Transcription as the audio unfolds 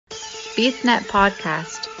BeastNet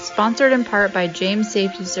Podcast, sponsored in part by James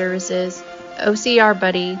Safety Services, OCR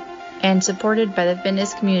Buddy, and supported by the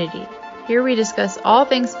fitness community. Here we discuss all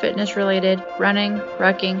things fitness related, running,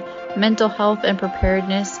 rucking, mental health and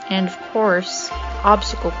preparedness, and of course,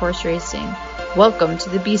 obstacle course racing. Welcome to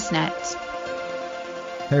the BeastNet.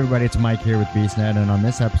 Hey everybody, it's Mike here with BeastNet, and on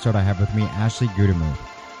this episode I have with me Ashley Gudemuth.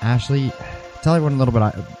 Ashley, tell everyone a little bit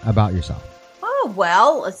about yourself. Oh,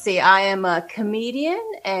 well, let's see. I am a comedian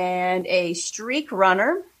and a streak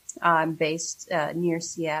runner. I'm based near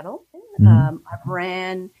Seattle. I've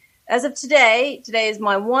ran, as of today is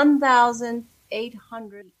my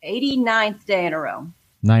 1,889th day in a row.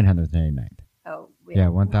 989th. Oh, yeah,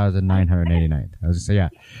 1,989th. I was going to say, yeah.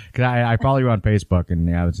 Because I follow you on Facebook, and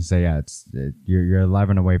I was going to say, yeah, you're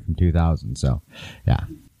 11 away from 2,000, so, yeah.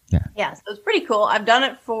 Yeah, so it's pretty cool. I've done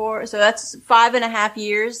it so that's 5.5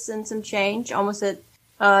 years and some change, almost at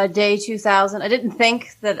day 2,000. I didn't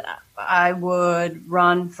think that I would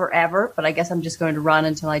run forever, but I guess I'm just going to run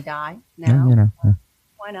until I die now. Yeah.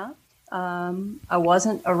 Why not? I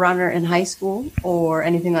wasn't a runner in high school or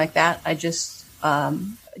anything like that. I just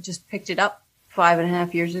picked it up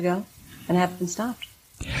 5.5 years ago and haven't stopped.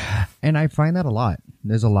 And I find that a lot.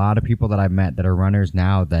 There's a lot of people that I've met that are runners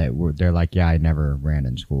now that they're like, yeah, I never ran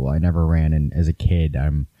in school. I never ran as a kid.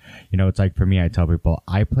 It's like for me, I tell people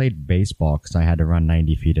I played baseball because I had to run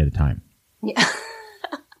 90 feet at a time. Yeah.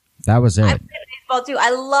 That was it. I played baseball too. I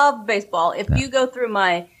love baseball. If you go through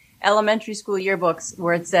my elementary school yearbooks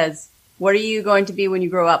where it says, what are you going to be when you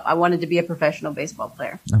grow up? I wanted to be a professional baseball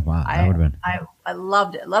player. Oh, wow. That would have been. I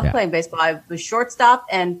loved it. Loved playing baseball. I was shortstop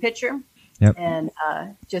and pitcher. Yep. And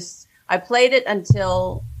I played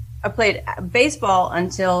baseball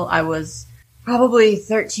until I was probably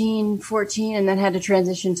 13, 14, and then had to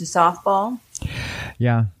transition to softball.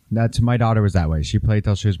 Yeah, my daughter was that way. She played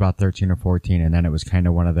till she was about 13 or 14, and then it was kind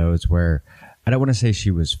of one of those where I don't want to say she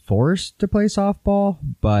was forced to play softball,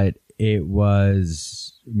 but it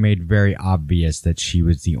was made very obvious that she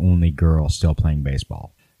was the only girl still playing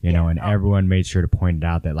baseball. Everyone made sure to point it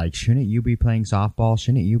out that, like, shouldn't you be playing softball?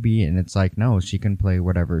 Shouldn't you be? And it's like, no, she can play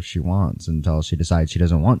whatever she wants until she decides she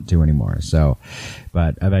doesn't want to anymore. So,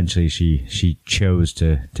 but eventually she chose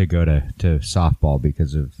to go to softball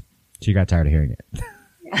because she got tired of hearing it.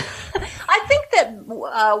 Yeah. I think that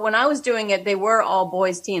when I was doing it, they were all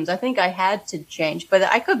boys teams. I think I had to change, but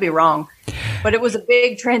I could be wrong. But it was a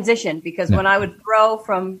big transition because when I would throw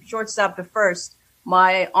from shortstop to first,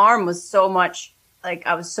 my arm was so much, like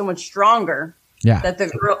I was so much stronger that the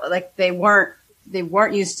girl, like they weren't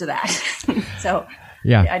used to that. So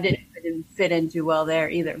yeah, I didn't fit in too well there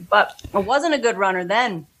either, but I wasn't a good runner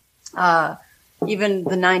then. Even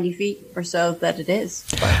the 90 feet or so that it is.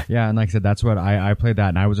 But. Yeah. And like I said, that's what I played that,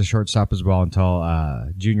 and I was a shortstop as well until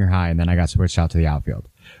junior high. And then I got switched out to the outfield,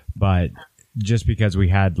 but just because we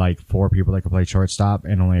had like 4 people that could play shortstop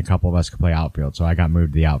and only a couple of us could play outfield. So I got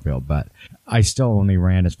moved to the outfield, but I still only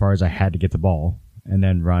ran as far as I had to get the ball. And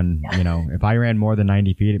then run, if I ran more than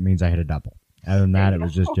 90 feet, it means I hit a double. Other than that, it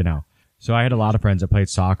was just, So I had a lot of friends that played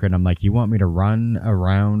soccer, and I'm like, you want me to run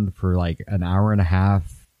around for like an hour and a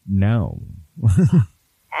half? No.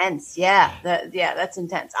 Intense. Yeah. That's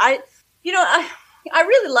intense. I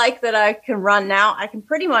really like that I can run now. I can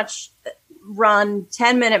pretty much run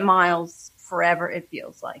 10-minute miles forever, it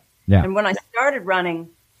feels like. Yeah. And when I started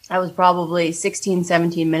running, I was probably 16,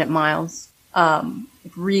 17-minute miles.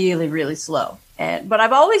 Really, really slow. But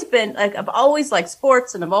I've always liked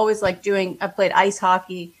sports, and I've always liked I've played ice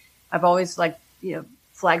hockey. I've always liked,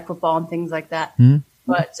 flag football and things like that. Mm-hmm.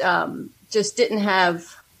 But, just didn't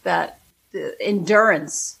have the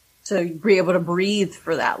endurance to be able to breathe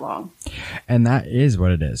for that long. And that is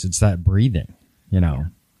what it is. It's that breathing, Yeah.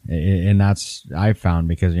 And that's, I've found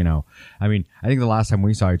because, I think the last time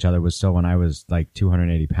we saw each other was still when I was like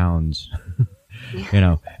 280 pounds.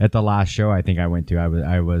 At the last show I think I went to,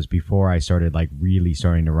 I was before I started like really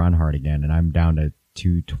starting to run hard again, and I'm down to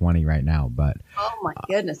 220 right now. But oh my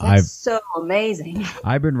goodness, that's so amazing.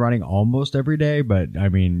 I've been running almost every day, but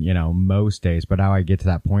most days. But now I get to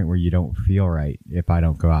that point where you don't feel right if I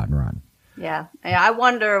don't go out and run. Yeah, I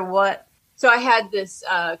wonder what. So I had this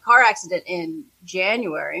car accident in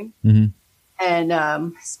January,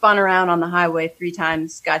 and spun around on the highway 3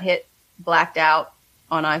 times, got hit, blacked out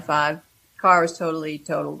on I-5. Car was totally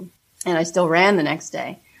totaled, and I still ran the next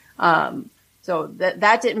day. So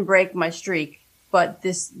that didn't break my streak, but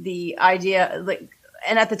the idea,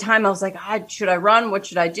 and at the time I was like, should I run? What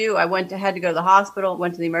should I do? I had to go to the hospital,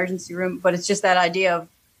 went to the emergency room, but it's just that idea of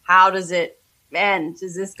how does it end?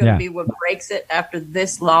 Is this going to be what breaks it after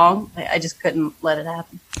this long? I just couldn't let it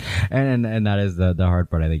happen. And that is the hard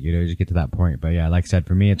part. I think you just get to that point. But yeah, like I said,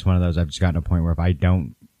 for me, it's one of those. I've just gotten to a point where if I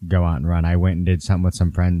don't go out and run, I went and did something with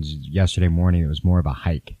some friends yesterday morning. It was more of a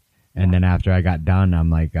hike, and then after I got done,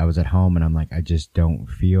 I was at home and I'm like, I just don't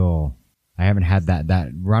feel. I haven't had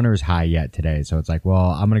that runner's high yet today. So it's like,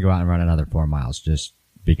 well, I'm gonna go out and run another 4 miles just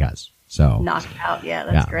because. So knock it out. Yeah,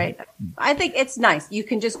 that's great. I think it's nice. You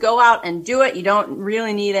can just go out and do it. You don't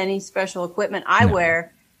really need any special equipment. I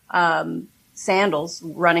wear sandals,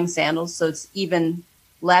 running sandals, so it's even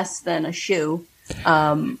less than a shoe.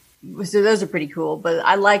 So those are pretty cool. But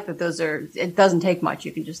I like that it doesn't take much.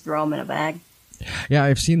 You can just throw them in a bag. Yeah,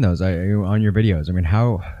 I've seen those on your videos. I mean,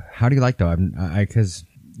 how do you like those? Because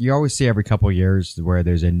you always see every couple of years where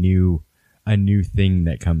there's a new thing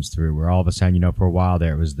that comes through, where all of a sudden, for a while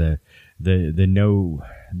there it was the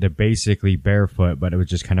basically barefoot, but it was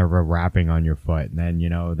just kind of a wrapping on your foot. And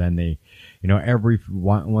then, every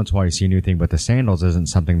once in a while you see a new thing, but the sandals isn't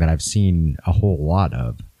something that I've seen a whole lot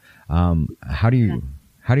of. How do you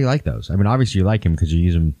like those? I mean, obviously you like them because you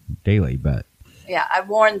use them daily, but. Yeah, I've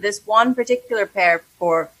worn this one particular pair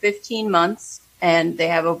for 15 months and they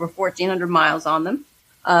have over 1,400 miles on them.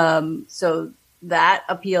 So that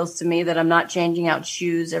appeals to me, that I'm not changing out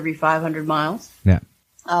shoes every 500 miles. Yeah.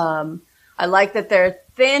 I like that they're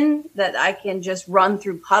thin, that I can just run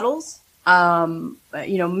through puddles,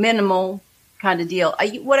 minimal kind of deal.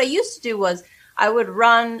 What I used to do was I would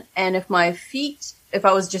run, and if I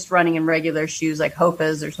was just running in regular shoes like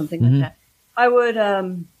Hoka's or something like that, I would,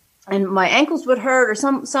 and my ankles would hurt or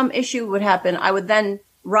some issue would happen, I would then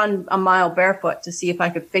run a mile barefoot to see if I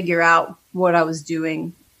could figure out what I was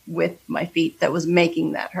doing with my feet that was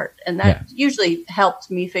making that hurt. And that usually helped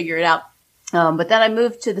me figure it out. But then I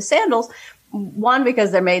moved to the sandals, one,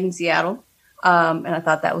 because they're made in Seattle. And I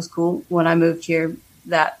thought that was cool when I moved here,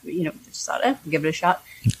 that, just thought, give it a shot.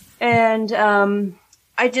 And,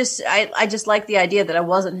 I just like the idea that I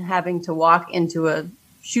wasn't having to walk into a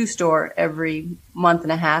shoe store every month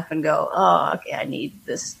and a half and go, oh, okay, I need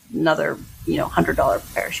this another,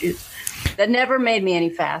 $100 pair of shoes. That never made me any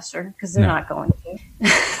faster, because they're not going to.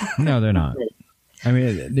 No, they're not. I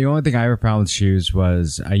mean, the only thing I ever found with shoes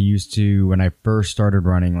was I used to, when I first started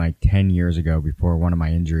running like 10 years ago before one of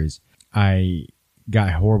my injuries, I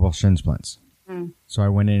got horrible shin splints. So I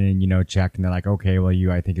went in and, checked, and they're like, okay, well,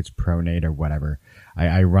 I think it's pronate or whatever.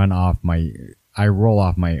 I roll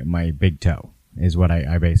off my big toe is what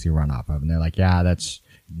I basically run off of. And they're like, yeah,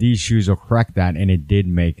 these shoes will correct that. And it did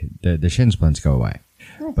make the shin splints go away.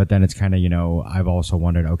 But then it's kind of, I've also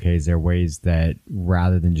wondered, okay, is there ways that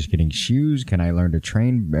rather than just getting shoes, can I learn to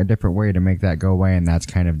train a different way to make that go away? And that's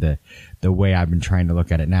kind of the way I've been trying to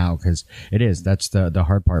look at it now, because that's the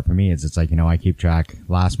hard part for me is it's like, I keep track.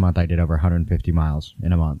 Last month I did over 150 miles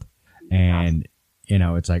in a month. And,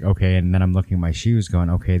 it's like, okay. And then I'm looking at my shoes going,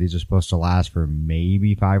 okay, these are supposed to last for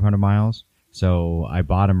maybe 500 miles. So I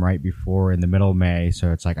bought them right before in the middle of May.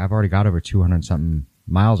 So it's like, I've already got over 200 something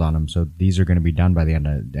miles on them, so these are going to be done by the end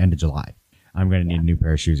of July. I'm going to need a new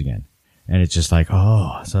pair of shoes again, and it's just like,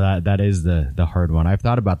 so that is the hard one. I've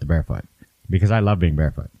thought about the barefoot because I love being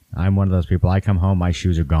barefoot. I'm one of those people. I come home, my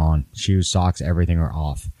shoes are gone, shoes, socks, everything are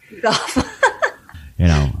off.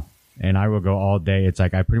 And I will go all day. It's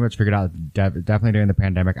like I pretty much figured out definitely during the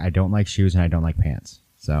pandemic, I don't like shoes and I don't like pants.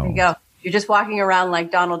 So there you go. You're just walking around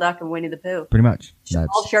like Donald Duck and Winnie the Pooh. Pretty much. Just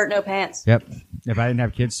all shirt, no pants. Yep. If I didn't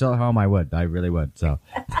have kids still at home, I would. I really would. So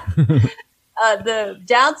the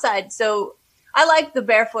downside, so I like the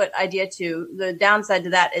barefoot idea too. The downside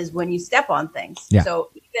to that is when you step on things. Yeah.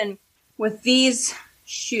 So even with these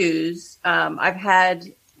shoes, I've had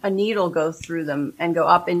a needle go through them and go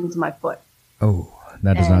up into my foot. Oh,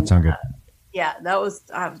 that does not sound good. Yeah, that was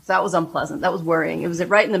unpleasant. That was worrying. It was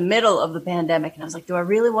right in the middle of the pandemic, and I was like, do I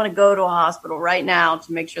really want to go to a hospital right now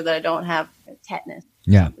to make sure that I don't have tetanus?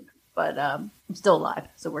 Yeah. But I'm still alive,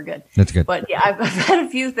 so we're good. That's good. But yeah, I've had a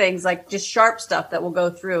few things like just sharp stuff that will go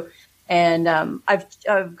through, and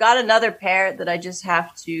I've got another pair that I just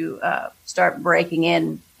have to start breaking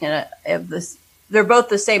in. They're both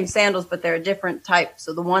the same sandals, but they're a different type.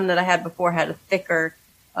 So the one that I had before had a thicker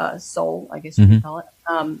sole, I guess you could call it.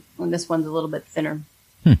 And this one's a little bit thinner.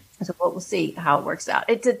 So we'll see how it works out.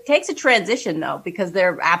 It takes a transition though, because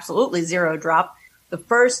they're absolutely zero drop. The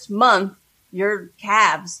first month, your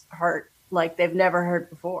calves hurt like they've never hurt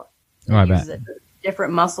before. Oh, I bet.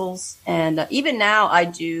 Different muscles. And even now I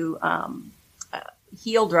do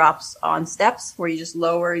heel drops on steps where you just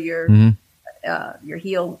lower your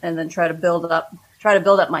heel and then try to build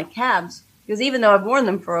up my calves. Because even though I've worn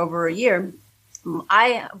them for over a year,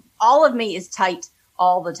 all of me is tight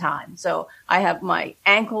all the time. So I have my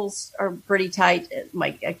ankles are pretty tight,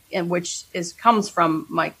 comes from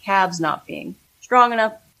my calves not being strong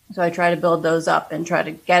enough. So I try to build those up and try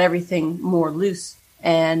to get everything more loose.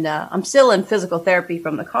 And I'm still in physical therapy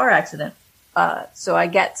from the car accident. So I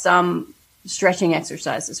get some stretching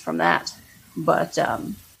exercises from that. But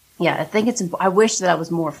I think I wish that I was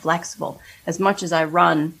more flexible. As much as I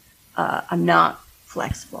run, I'm not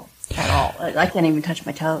flexible at all. I can't even touch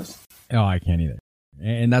my toes. Oh, I can't either.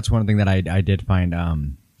 And that's one thing that I did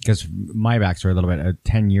find, because my backstory a little bit,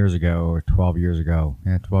 10 years ago or 12 years ago,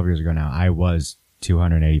 12 years ago now, I was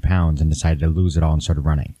 280 pounds and decided to lose it all and started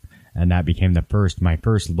running. And that became my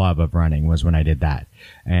first love of running was when I did that.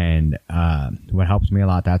 And what helped me a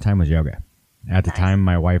lot at that time was yoga. At the time,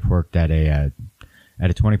 my wife worked at a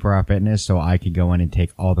 24-hour fitness, so I could go in and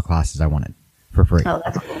take all the classes I wanted for free. Oh,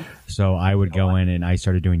 that's cool. So I would go in and I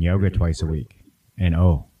started doing yoga twice a week. And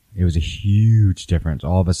it was a huge difference.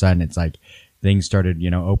 All of a sudden, it's like things started,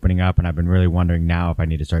 opening up, and I've been really wondering now if I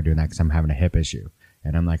need to start doing that because I'm having a hip issue.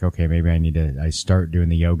 And I'm like, okay, maybe I start doing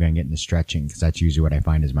the yoga and getting the stretching because that's usually what I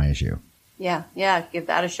find is my issue. Yeah, give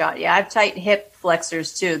that a shot. Yeah, I have tight hip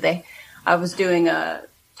flexors too. I was doing a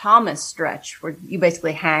Thomas stretch where you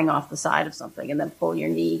basically hang off the side of something and then pull your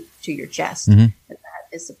knee to your chest. Mm-hmm. And that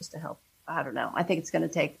is supposed to help. I don't know. I think it's going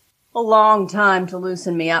to take a long time to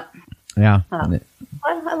loosen me up. Yeah. I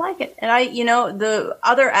like it. And the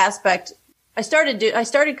other aspect, I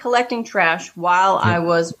started collecting trash while I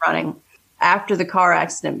was running after the car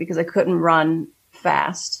accident because I couldn't run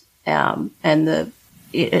fast. I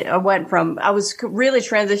was really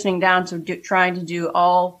transitioning down to trying to do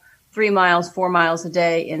all 3 miles, 4 miles a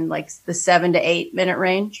day in like the 7 to 8 minute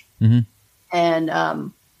range. Mm-hmm.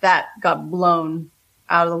 And that got blown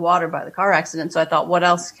out of the water by the car accident. So I thought, what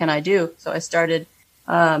else can I do? So I started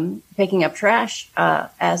picking up trash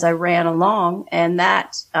as I ran along. And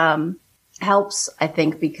that helps, I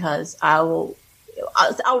think, because I'll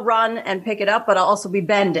run and pick it up, but I'll also be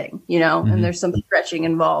bending, mm-hmm. and there's some stretching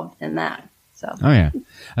involved in that. So. Oh yeah.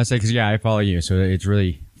 I say, cause I follow you. So it's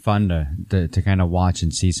really fun to kind of watch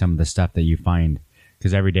and see some of the stuff that you find.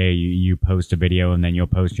 Cause every day you post a video and then you'll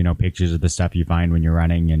post, pictures of the stuff you find when you're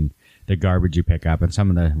running and the garbage you pick up and some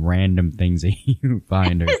of the random things that you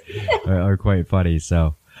find are quite funny.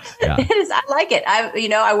 So. Yeah. It is. I like it.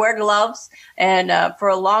 I wear gloves, and for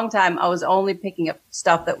a long time, I was only picking up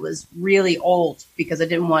stuff that was really old because I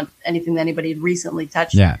didn't want anything that anybody had recently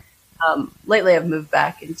touched. Yeah. Lately, I've moved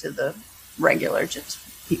back into the regular, just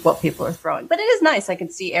what people are throwing. But it is nice. I can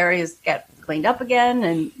see areas get cleaned up again,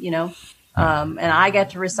 and and I get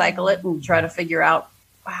to recycle it and try to figure out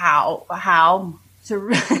how to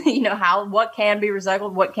what can be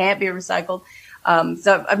recycled, what can't be recycled.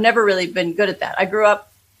 So I've never really been good at that. I grew up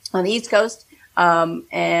on the East Coast, and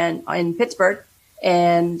in Pittsburgh,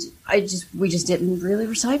 and we just didn't really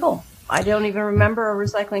recycle. I don't even remember a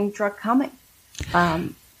recycling truck coming.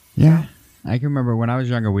 Yeah, I can remember when I was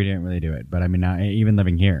younger, we didn't really do it. But I mean, even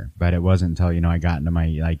living here, but it wasn't until, I got into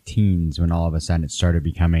my teens when all of a sudden it started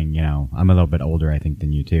becoming, I'm a little bit older, I think,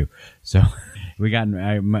 than you too. So we got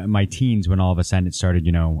in my teens when all of a sudden it started,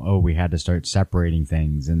 we had to start separating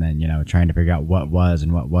things and then, trying to figure out what was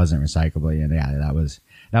and what wasn't recyclable. And yeah,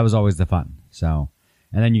 that was always the fun. So,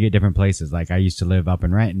 and then you get different places. Like I used to live up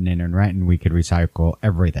in Renton, and in Renton we could recycle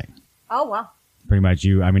everything. Oh, wow. Pretty much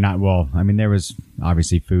there was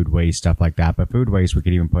obviously food waste, stuff like that, but food waste we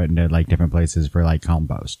could even put into like different places for like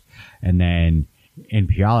compost. And then in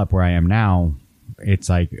Puyallup where I am now, it's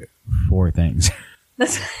like 4 things.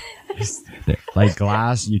 Like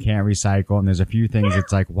glass, you can't recycle, and there's a few things.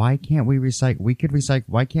 It's like, why can't we recycle? We could recycle.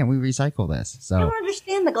 Why can't we recycle this? So I don't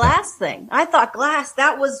understand the glass thing. I thought glass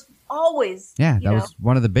that was always. Yeah, that was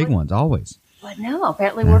one of the big ones, always. But no,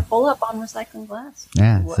 apparently we're full up on recycling glass.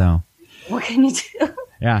 Yeah, what can you do?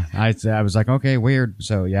 Yeah, I was like, okay, weird.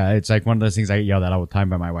 So yeah, it's like one of those things I get yelled at all the time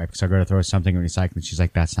by my wife because I go to throw something in recycling. She's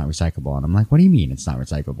like, that's not recyclable, and I'm like, what do you mean it's not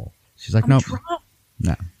recyclable? She's like, no.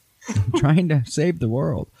 I'm trying to save the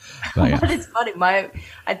world. But yeah. It's funny.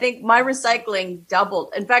 I think my recycling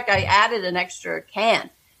doubled. In fact, I added an extra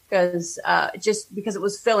can because it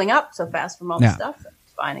was filling up so fast from all the stuff that I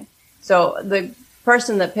was finding. So the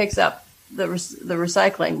person that picks up the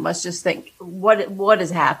recycling must just think, what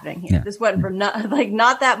is happening here? Yeah. This went from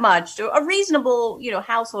not that much to a reasonable,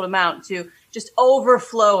 household amount to just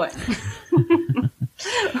overflowing.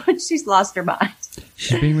 She's lost her mind.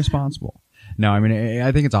 She's being responsible. No, I mean,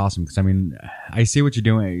 I think it's awesome because, I see what you're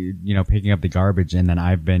doing, picking up the garbage. And then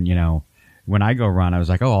I've been, when I go run, I was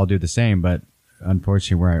like, oh, I'll do the same. But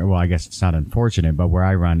unfortunately, I guess it's not unfortunate, but where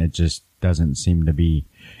I run, it just, doesn't seem to be.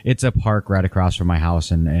 It's a park right across from my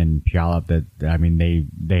house in Puyallup that, I mean,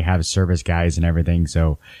 they have service guys and everything.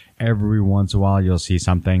 So every once in a while you'll see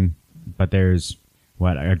something, but there's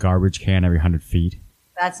a garbage can every 100 feet.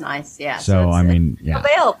 That's nice. Yeah. So I mean, yeah.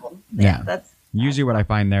 Available. Yeah. That's usually what I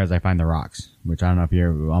find there is I find the rocks, which I don't know if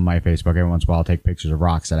you're on my Facebook. Every once in a while I'll take pictures of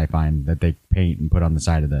rocks that I find that they paint and put on the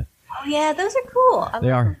side of the. Oh yeah, those are cool.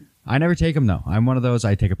 They are. I never take them though. I'm one of those.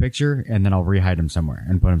 I take a picture and then I'll rehide them somewhere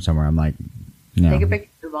and put them somewhere. I'm like, take a picture,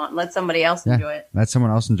 move on. Let somebody else enjoy it. Let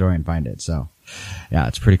someone else enjoy it and find it. So, yeah,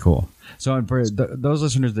 it's pretty cool. So for those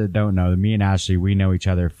listeners that don't know, me and Ashley, we know each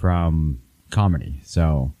other from comedy.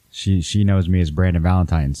 So she knows me as Brandon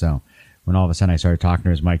Valentine. So when all of a sudden I started talking to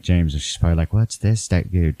her as Mike James, she's probably like, "What's this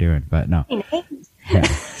that dude doing?" But no.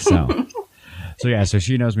 Yeah. So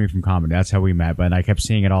she knows me from comedy. That's how we met. But I kept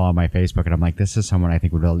seeing it all on my Facebook, and I'm like, this is someone I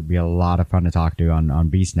think would be a lot of fun to talk to on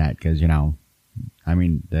BeastNet because, I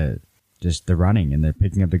mean, just the running and the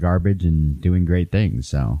picking up the garbage and doing great things.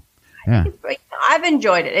 So, yeah. I've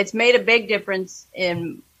enjoyed it. It's made a big difference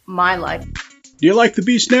in my life. Do you like the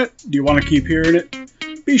BeastNet? Do you want to keep hearing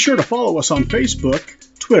it? Be sure to follow us on Facebook,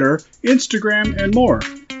 Twitter, Instagram, and more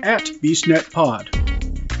at BeastNetPod.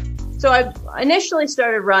 So I initially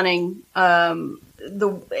started running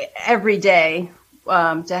every day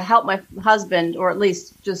to help my husband, or at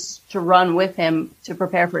least just to run with him to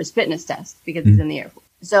prepare for his fitness test because he's in the Air Force.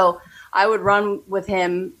 So I would run with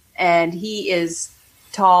him, and he is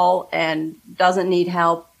tall and doesn't need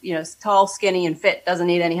help. Tall, skinny, and fit, doesn't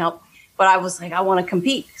need any help. But I was like, I want to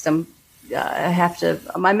compete because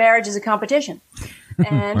my marriage is a competition.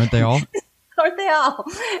 And Aren't they all? Aren't they all?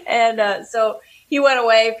 And so he went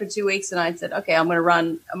away for 2 weeks, and I said, okay, I'm going to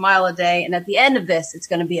run a mile a day. And at the end of this, it's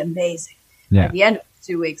going to be amazing. Yeah. At the end of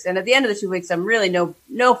 2 weeks. And at the end of the 2 weeks, I'm really no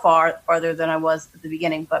farther than I was at the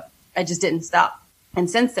beginning, but I just didn't stop. And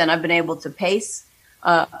since then, I've been able to pace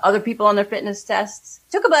other people on their fitness tests.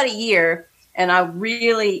 It took about a year, and I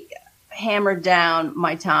really hammered down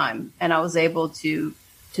my time, and I was able to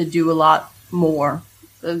do a lot more,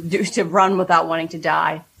 to run without wanting to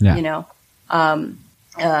die,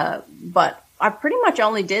 but I pretty much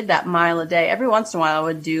only did that mile a day. Every once in a while I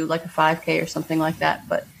would do like a 5K or something like that,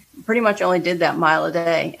 but pretty much only did that mile a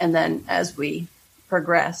day. And then as we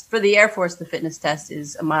progressed, for the Air Force, the fitness test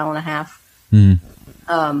is 1.5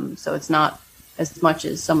 miles. So it's not as much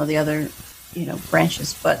as some of the other,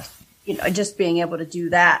 branches, but just being able to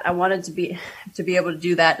do that, I wanted to be able to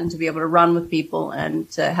do that and to be able to run with people and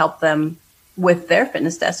to help them with their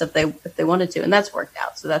fitness test if they wanted to. And that's worked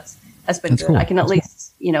out. So that's been good. Cool. I can at least,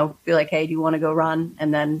 be like, hey, do you want to go run?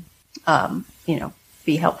 And then,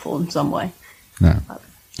 be helpful in some way. Yeah.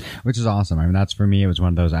 Which is awesome. I mean, that's for me. It was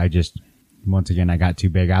one of those, once again, I got too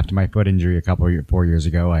big after my foot injury 4 years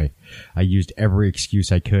ago. I used every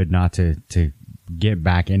excuse I could not to get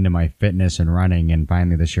back into my fitness and running. And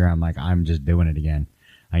finally this year, I'm like, I'm just doing it again.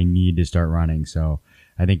 I need to start running. So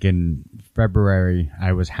I think in February,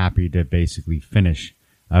 I was happy to basically finish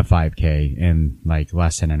a 5K in like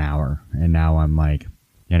less than an hour. And now I'm like,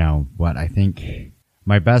 I think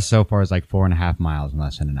my best so far is like 4.5 miles in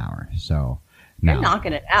less than an hour. So now, you're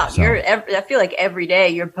knocking it out. So, I feel like every day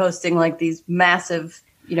you're posting like these massive,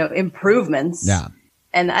 improvements. Yeah.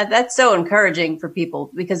 And that's so encouraging for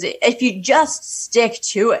people because if you just stick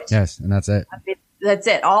to it. Yes. And that's it. That's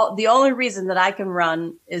it. The only reason that I can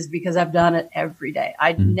run is because I've done it every day.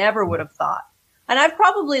 I never would have thought. And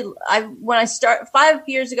when I start 5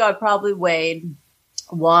 years ago, I probably weighed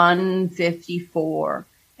 154,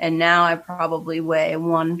 and now I probably weigh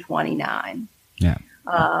 129. Yeah.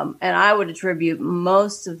 And I would attribute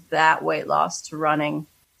most of that weight loss to running.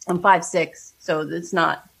 I'm 5'6", so it's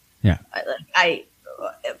not. Yeah.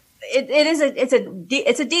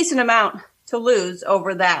 It's a decent amount to lose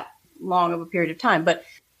over that long of a period of time, but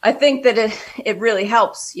I think that it really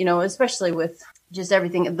helps, especially with just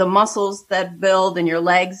everything, the muscles that build in your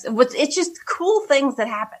legs. It's just cool things that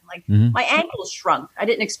happen. Like my ankles shrunk. I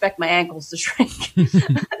didn't expect my ankles to shrink.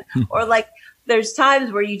 Or like there's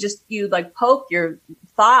times where you like poke your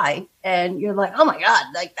thigh and you're like, oh my God,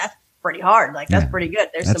 like that's pretty hard. Like that's pretty good.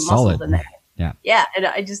 There's some muscles solid. in there. Yeah. Yeah. And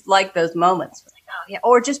I just like those moments. Like, oh yeah.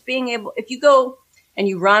 Or just being able, if you go and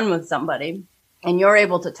you run with somebody and you're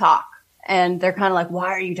able to talk, and they're kind of like, why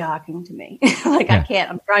are you talking to me? Like, I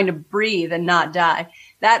can't, I'm trying to breathe and not die.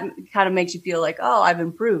 That kind of makes you feel like, oh, I've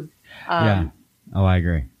improved. Yeah. Oh, I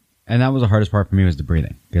agree. And that was the hardest part for me was the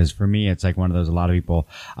breathing. Because for me, it's like one of those, a lot of people,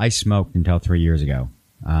 I smoked until 3 years ago.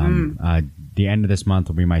 The end of this month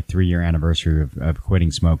will be my 3-year anniversary of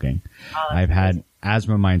quitting smoking. I've had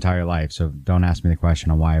asthma my entire life. So don't ask me the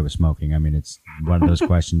question on why I was smoking. I mean, it's one of those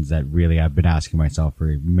questions that really I've been asking myself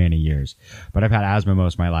for many years. But I've had asthma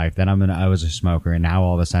most of my life. Then I was a smoker, and now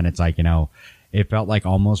all of a sudden it's like, it felt like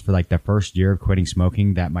almost for like the first year of quitting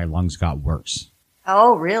smoking that my lungs got worse.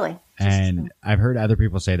 Oh, really? And I've heard other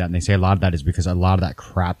people say that, and they say a lot of that is because a lot of that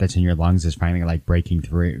crap that's in your lungs is finally like breaking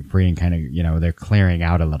free and kind of, they're clearing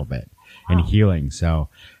out a little bit and healing. So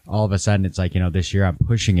all of a sudden it's like, this year I'm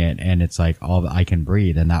pushing it, and it's like I can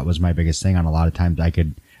breathe. And that was my biggest thing. On a lot of times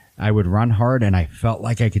I would run hard and I felt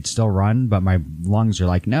like I could still run, but my lungs are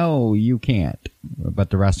like, no, you can't. But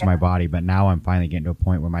the rest of my body. But now I'm finally getting to a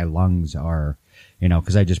point where my lungs are,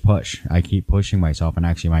 because I just push. I keep pushing myself, and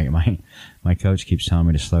actually my coach keeps telling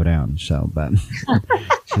me to slow down. So, but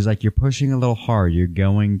she's like, you're pushing a little hard. You're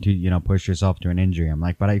going to, push yourself to an injury. I'm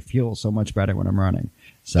like, but I feel so much better when I'm running.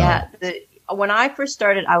 So yeah, when I first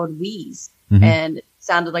started, I would wheeze, and it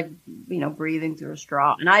sounded like, breathing through a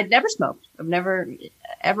straw. And I'd never smoked. I've never,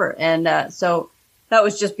 ever. And so that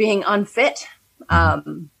was just being unfit. It's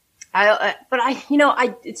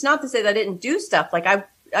not to say that I didn't do stuff. Like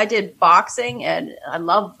I did boxing, and I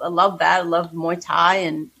love that. I love Muay Thai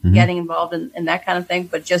and getting involved in that kind of thing.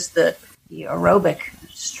 But just the aerobic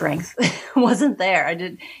strength wasn't there. I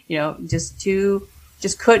did,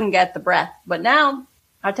 just couldn't get the breath. But now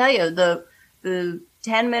I'll tell you, the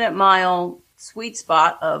 10-minute mile sweet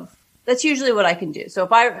spot that's usually what I can do. So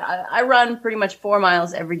if I run pretty much 4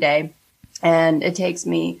 miles every day, and it takes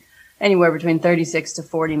me anywhere between 36 to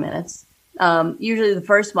 40 minutes. Usually the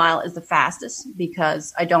first mile is the fastest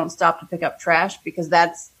because I don't stop to pick up trash, because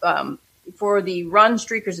that's for the Run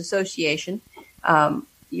Streakers Association.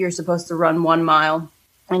 You're supposed to run 1 mile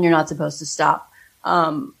and you're not supposed to stop.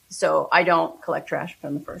 So I don't collect trash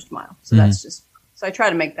from the first mile. So that's so I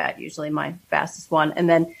try to make that usually my fastest one. And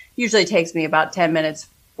then usually it takes me about 10 minutes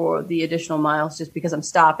for the additional miles, just because I'm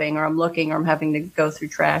stopping or I'm looking or I'm having to go through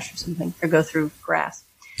trash or something, or go through grass.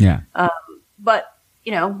 Yeah. But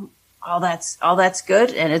all that's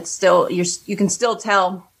good, and it's still you can still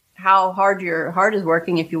tell how hard your heart is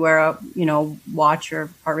working if you wear a watch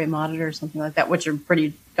or heart rate monitor or something like that, which are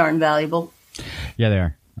pretty darn valuable. Yeah, they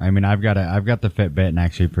are. I mean, I've got the Fitbit, and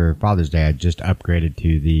actually for Father's Day I just upgraded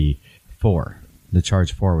to the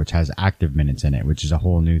Charge 4, which has active minutes in it, which is a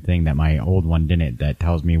whole new thing that my old one didn't. That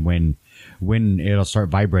tells me when it'll start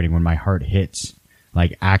vibrating when my heart hits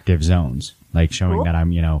like active zones, like showing that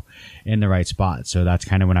I'm, in the right spot. So that's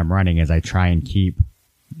kind of when I'm running, is I try and keep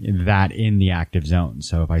that in the active zone.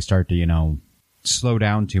 So if I start to, slow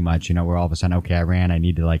down too much, where all of a sudden, okay, I ran, I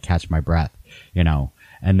need to like catch my breath,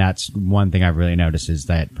 and that's one thing I've really noticed, is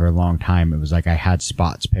that for a long time, it was like I had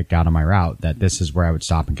spots picked out on my route that this is where I would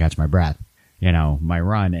stop and catch my breath, my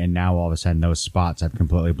run. And now all of a sudden those spots, I've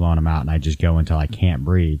completely blown them out, and I just go until I can't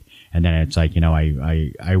breathe. And then it's like,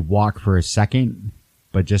 I walk for a second,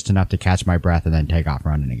 but just enough to catch my breath and then take off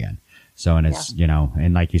running again. So, and it's,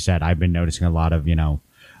 and like you said, I've been noticing a lot of,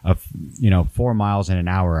 4 miles in an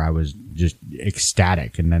hour, I was just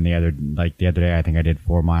ecstatic. And then the other day, I think I did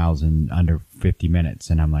 4 miles in under 50 minutes.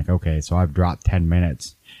 And I'm like, okay, so I've dropped 10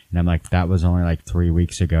 minutes. And I'm like, that was only like 3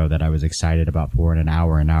 weeks ago that I was excited about 4 in an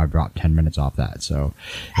hour. And now I've dropped 10 minutes off that. So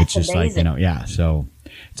it's just amazing. Like, so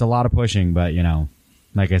it's a lot of pushing, but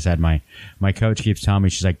like I said, my coach keeps telling me,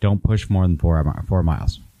 she's like, don't push more than 4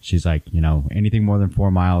 miles. She's like, anything more than 4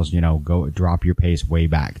 miles, go drop your pace way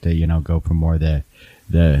back to, go from more the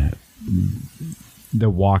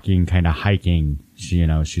walking kind of hiking.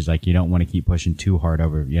 She's like, you don't want to keep pushing too hard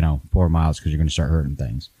over, 4 miles, because you're going to start hurting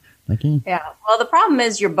things. Like, yeah. Well, the problem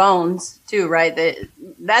is your bones too, right?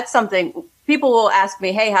 That's something people will ask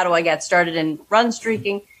me, hey, how do I get started in run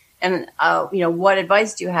streaking? And, what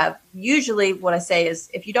advice do you have? Usually what I say is,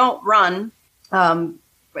 if you don't run,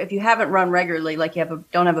 if you haven't run regularly, like you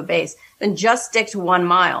don't have a base, then just stick to 1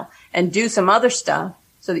 mile and do some other stuff,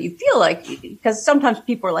 so that you feel like, because sometimes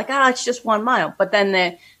people are like, it's just 1 mile, but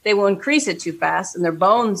then they will increase it too fast and their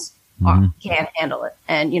bones can't handle it.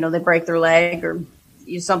 And, they break their leg, or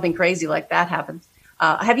something crazy like that happens.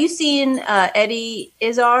 Have you seen Eddie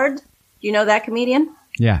Izzard? Do you know that comedian?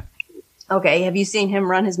 Yeah. Okay. Have you seen him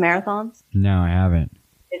run his marathons? No, I haven't.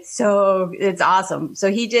 It's awesome.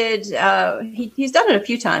 So he did, he's done it a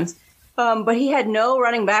few times, but he had no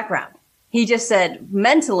running background. He just said,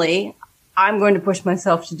 mentally, I'm going to push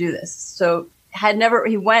myself to do this. So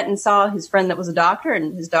he went and saw his friend that was a doctor,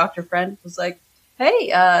 and his doctor friend was like, hey,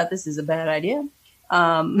 this is a bad idea.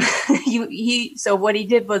 So what he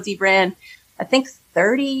did was he ran, I think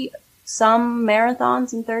 30 some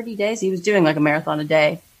marathons in 30 days. He was doing like a marathon a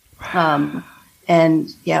day.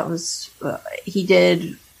 And yeah, it was, he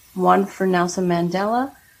did one for Nelson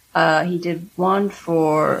Mandela, He did one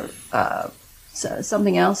for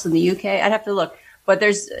something else in the UK. I'd have to look, but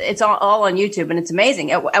it's all on YouTube, and it's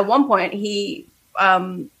amazing. At one point, he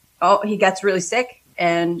gets really sick,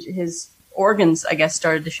 and his organs, I guess,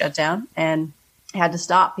 started to shut down and had to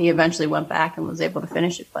stop. He eventually went back and was able to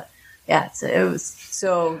finish it, but yeah, it was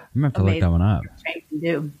so. I'm gonna have to look that one up. Can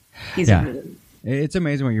do. It's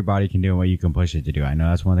amazing what your body can do and what you can push it to do. I know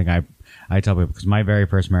that's one thing I tell people, because my very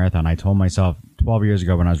first marathon, I told myself 12 years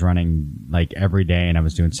ago when I was running like every day and I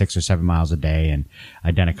was doing 6 or 7 miles a day and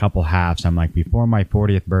I'd done a couple halves. I'm like, before my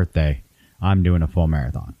 40th birthday, I'm doing a full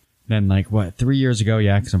marathon. Then 3 years ago,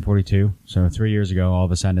 because I'm 42. So 3 years ago, all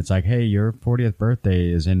of a sudden it's like, hey, your 40th birthday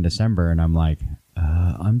is in December. And I'm like,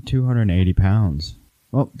 I'm 280 pounds.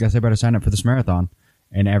 Well, guess I better sign up for this marathon.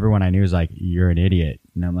 And everyone I knew was like, you're an idiot.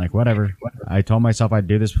 And I'm like, whatever. I told myself I'd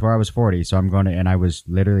do this before I was 40. So I'm going to, and I was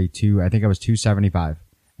literally I think I was 275.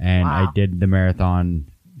 And wow. I did the marathon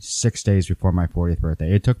 6 days before my 40th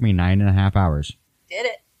birthday. It took me 9.5 hours. Did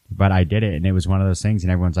it. But I did it. And it was one of those things.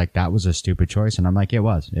 And everyone's like, that was a stupid choice. And I'm like, it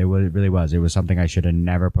really was. It was something I should have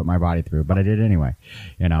never put my body through, but I did it anyway,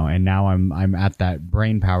 and now I'm at that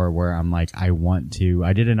brain power where I'm like, I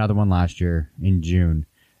did another one last year in June,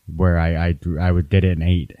 where I did it in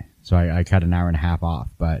 8. So I cut an hour and a half off,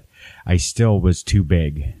 but I still was too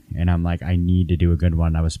big. And I'm like, I need to do a good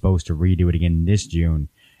one. I was supposed to redo it again this June,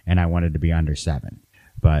 and I wanted to be under 7.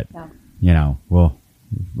 But, well,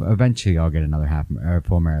 eventually I'll get another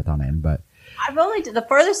full marathon in. But the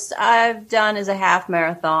furthest I've done is a half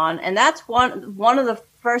marathon. And that's one of the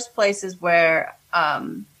first places where, I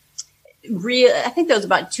think that was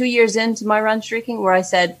about 2 years into my run streaking, where I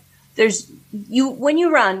said, when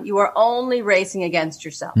you run, you are only racing against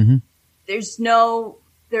yourself. Mm-hmm. There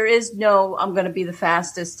is no, I'm going to be the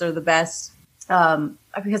fastest or the best.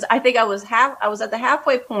 Because I think I was at the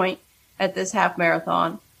halfway point at this half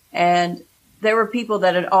marathon, and there were people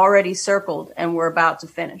that had already circled and were about to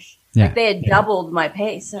finish. Yeah. Like they had doubled my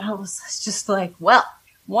pace. And I was just like, well,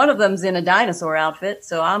 one of them's in a dinosaur outfit.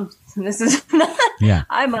 So I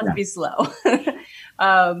must be slow.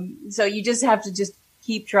 So you just have to just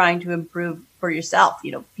keep trying to improve for yourself.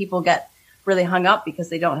 People get really hung up because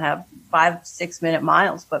they don't have 5-6 minute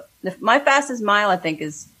miles. But my fastest mile, I think,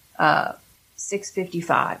 is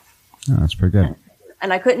 6:55. Oh, that's pretty good.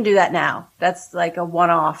 And I couldn't do that now. That's like a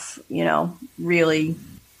one-off, really.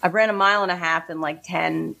 I ran a mile and a half in like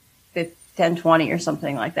 10:20 or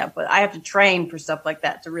something like that. But I have to train for stuff like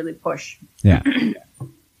that to really push. Yeah.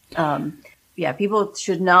 People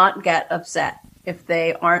should not get upset if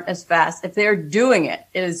they aren't as fast. If they're doing it,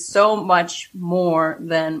 it is so much more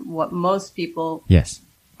than what most people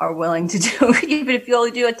are willing to do. Even if you only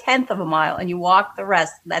do 1/10 of a mile and you walk the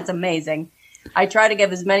rest, that's amazing. I try to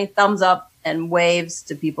give as many thumbs up and waves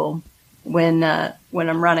to people when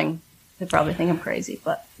I'm running. They probably think I'm crazy,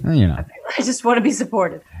 but I just want to be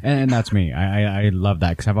supportive. And that's me. I love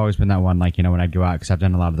that, because I've always been that one, when I'd go out, because I've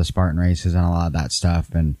done a lot of the Spartan races and a lot of that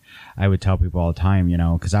stuff. And I would tell people all the time,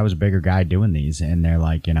 because I was a bigger guy doing these, and they're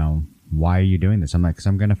like, why are you doing this? I'm like, because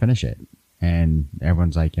I'm going to finish it. And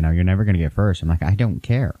everyone's like, you're never going to get first. I'm like, I don't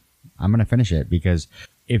care. I'm going to finish it, because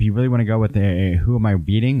if you really want to go with who am I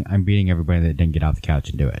beating? I'm beating everybody that didn't get off the couch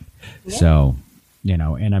and do it. Yeah. So,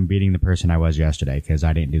 and I'm beating the person I was yesterday, because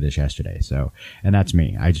I didn't do this yesterday. So, and that's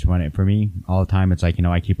me. I just want it for me all the time. It's like,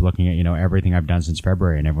 I keep looking at, everything I've done since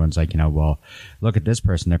February, and everyone's like, well, look at this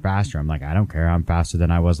person. They're faster. I'm like, I don't care. I'm faster than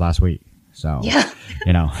I was last week. So,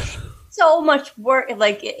 so much work.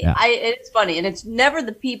 It's funny. And it's never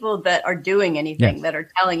the people that are doing anything that are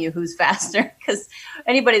telling you who's faster, because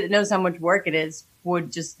anybody that knows how much work it is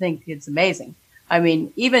would just think it's amazing. I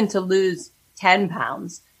mean, even to lose 10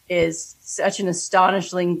 pounds is such an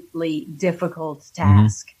astonishingly difficult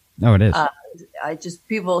task. Mm-hmm. Oh, it is.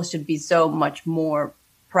 People should be so much more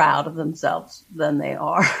proud of themselves than they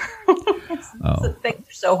are. Things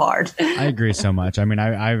are so hard. I agree so much. I mean,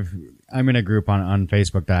 I'm in a group on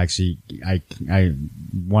Facebook that actually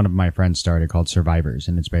one of my friends started called Survivors,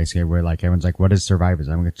 and it's basically where everyone's like, what is Survivors?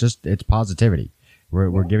 I mean, it's positivity.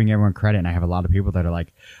 We're giving everyone credit, and I have a lot of people that are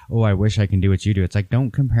like, oh, I wish I can do what you do. It's like,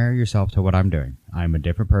 don't compare yourself to what I'm doing. I'm a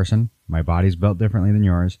different person. My body's built differently than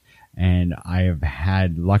yours, and I have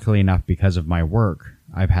had, luckily enough, because of my work,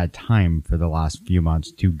 I've had time for the last few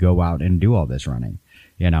months to go out and do all this running,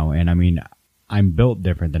 and I mean, I'm built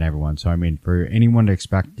different than everyone. So, I mean, for anyone to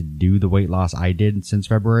expect to do the weight loss I did since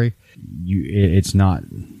February, it's not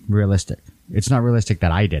realistic. It's not realistic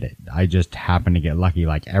that I did it. I just happened to get lucky.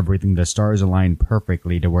 Everything, the stars aligned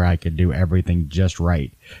perfectly to where I could do everything just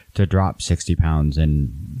right to drop 60 pounds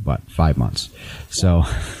in 5 months. So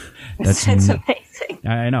that's amazing. anything.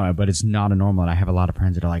 I know, but it's not a normal. And I have a lot of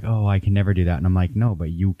friends that are like, oh, I can never do that. And I'm like, no, but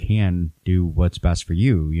you can do what's best for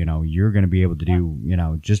you. You know, you're going to be able to do, you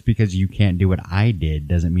know, just because you can't do what I did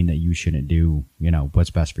doesn't mean that you shouldn't do, you know, what's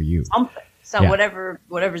best for you. Something. So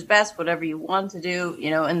whatever's best, whatever you want to do, you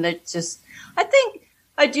know, and that's just, I think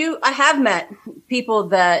I have met people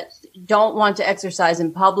that don't want to exercise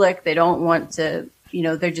in public. They don't want to, you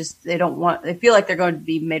know, they feel like they're going to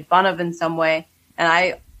be made fun of in some way. And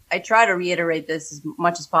I try to reiterate this as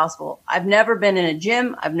much as possible. I've never been in a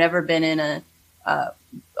gym. I've never been in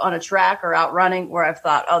on a track or out running where I've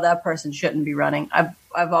thought, oh, that person shouldn't be running.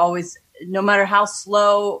 I've always, no matter how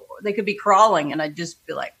slow they could be crawling, and I'd just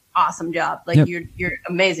be like, awesome job. Like you're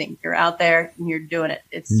amazing. You're out there and you're doing it.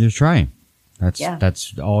 You're trying.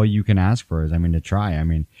 That's all you can ask for is, I mean, to try. I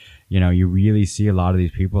mean, you know, you really see a lot of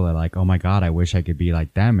these people that are like, oh my God, I wish I could be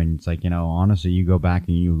like them. And it's like, you know, honestly, you go back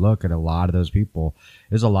and you look at a lot of those people.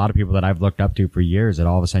 There's a lot of people that I've looked up to for years that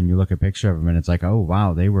all of a sudden you look at a picture of them and it's like, oh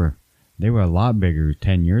wow, they were a lot bigger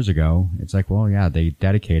 10 years ago. It's like, well, yeah, they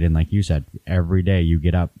dedicated. And like you said, every day you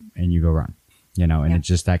get up and you go run, you know, and it's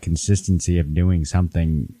just that consistency of doing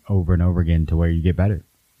something over and over again to where you get better.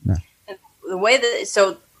 Yeah. The way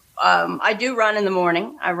that, I do run in the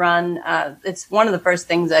morning. I run, it's one of the first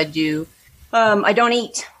things I do. I don't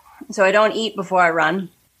eat. So I don't eat before I run.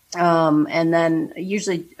 And then I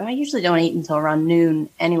usually don't eat until around noon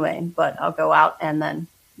anyway, but I'll go out and then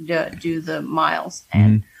do the miles.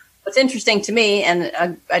 And what's interesting to me, and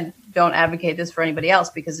I don't advocate this for anybody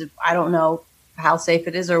else because I don't know how safe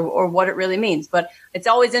it is or what it really means, but it's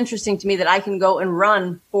always interesting to me that I can go and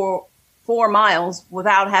run for 4 miles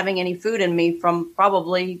without having any food in me from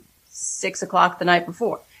probably 6 o'clock the night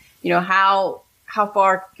before. You know, how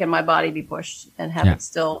far can my body be pushed and have it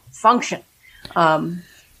still function?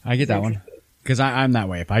 I get that one because I'm that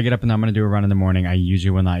way. If I get up and I'm going to do a run in the morning, I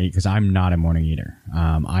usually will not eat because I'm not a morning eater.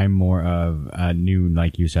 I'm more of a noon,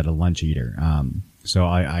 like you said, a lunch eater. So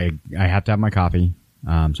I have to have my coffee.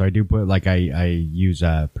 So I do put I use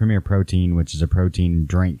Premier Protein, which is a protein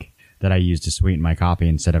drink that I use to sweeten my coffee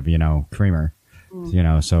instead of, you know, creamer, you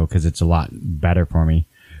know, so because it's a lot better for me.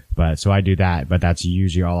 But so I do that, but that's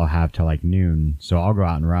usually all I'll have till like noon. So I'll go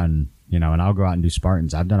out and run, you know, and I'll go out and do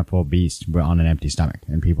Spartans. I've done a full beast on an empty stomach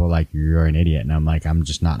and people are like, you're an idiot. And I'm like, I'm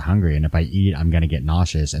just not hungry. And if I eat, I'm going to get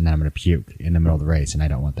nauseous and then I'm going to puke in the middle of the race. And I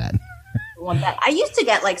don't want that. I used to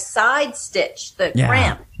get like side stitch, the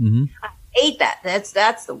cramp. Mm-hmm. I hate that.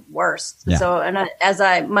 That's the worst. Yeah. So,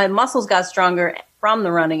 and my muscles got stronger from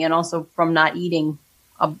the running and also from not eating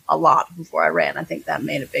a lot before I ran. I think that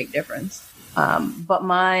made a big difference. But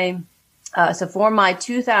so for my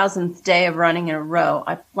 2000th day of running in a row,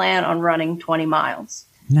 I plan on running 20 miles.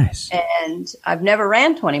 Nice. And I've never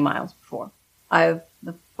ran 20 miles before.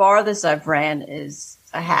 The farthest I've ran is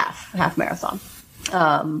a half marathon.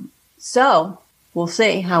 So we'll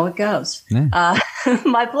see how it goes. Yeah.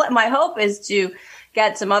 My hope is to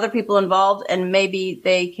get some other people involved and maybe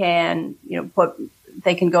they can, you know,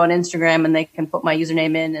 they can go on Instagram and they can put my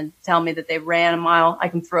username in and tell me that they ran a mile. I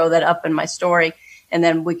can throw that up in my story and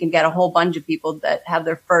then we can get a whole bunch of people that have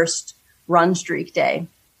their first run streak day,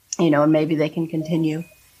 you know, and maybe they can continue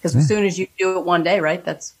because as soon as you do it one day, right?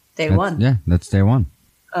 That's day one. Yeah. That's day one.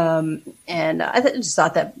 And I just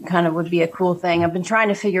thought that kind of would be a cool thing. I've been trying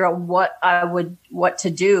to figure out what to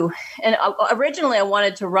do. And originally I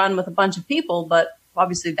wanted to run with a bunch of people, but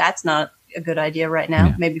obviously that's not a good idea right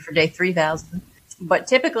now, maybe for day 3000. But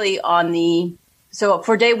typically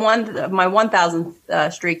for day one, my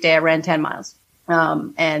 1000th streak day, I ran 10 miles.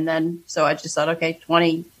 And then, so I just thought, okay,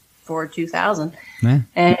 20 for 2000. Yeah.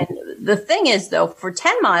 And the thing is though, for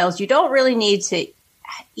 10 miles, you don't really need to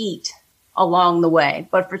eat along the way.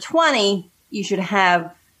 But for 20, you should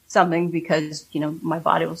have something because, you know, my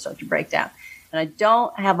body will start to break down. And I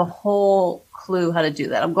don't have a whole clue how to do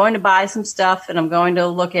that. I'm going to buy some stuff and I'm going to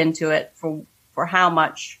look into it for how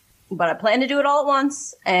much. But I plan to do it all at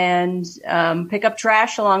once and pick up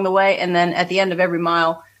trash along the way. And then at the end of every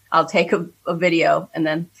mile, I'll take a video and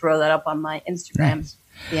then throw that up on my Instagram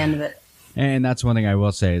at the end of it. And that's one thing I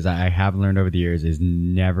will say is I have learned over the years is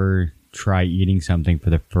never try eating something for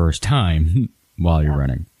the first time while you're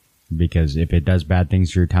running. Because if it does bad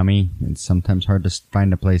things to your tummy, it's sometimes hard to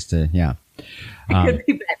find a place to, It could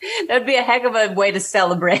be bad. That'd be a heck of a way to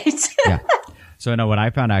celebrate. Yeah. So no, what I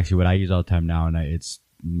found actually, what I use all the time now, and it's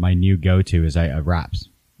my new go-to is wraps.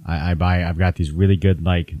 I've got these really good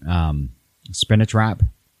spinach wrap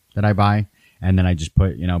that I buy, and then I just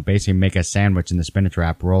put, basically make a sandwich in the spinach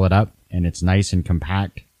wrap, roll it up, and it's nice and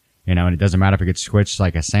compact, and it doesn't matter if it gets squished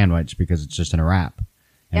like a sandwich because it's just in a wrap.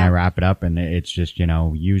 And I wrap it up, and it's just,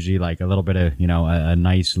 usually like a little bit of, a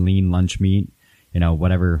nice lean lunch meat,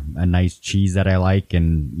 whatever, a nice cheese that I like.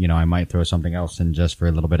 And, I might throw something else in just for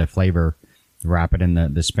a little bit of flavor, wrap it in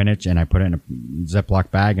the spinach, and I put it in a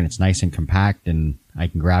Ziploc bag, and it's nice and compact, and I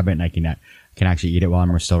can grab it and I can actually eat it while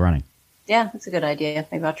I'm still running. Yeah, that's a good idea.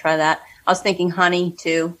 Maybe I'll try that. I was thinking honey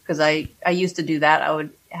too, because I used to do that. I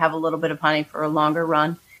would have a little bit of honey for a longer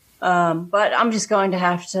run. But I'm just going to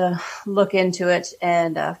have to look into it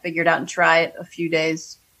and figure it out and try it a few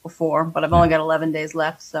days before. But I've only got 11 days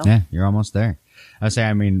left. So yeah, you're almost there. I say,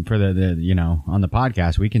 for the on the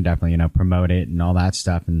podcast, we can definitely, promote it and all that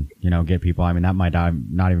stuff and, get people. That might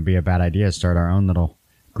not even be a bad idea. Start our own little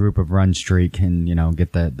group of run streak and,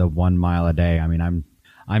 get the 1 mile a day.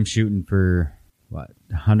 I'm shooting for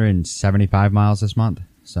 175 miles this month.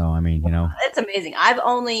 So, it's amazing.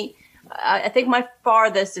 I think my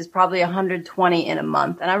farthest is probably 120 in a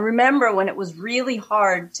month. And I remember when it was really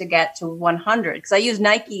hard to get to 100 because I use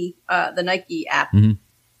Nike, the Nike app. Mm-hmm.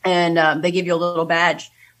 And they give you a little badge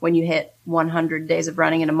when you hit 100 days of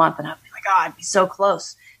running in a month. And I'm like, oh, I'd be so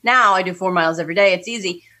close. Now I do 4 miles every day. It's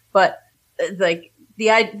easy. But like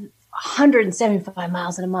 175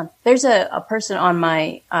 miles in a month. There's a person on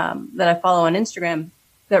my that I follow on Instagram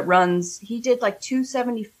that runs. He did like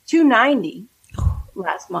 290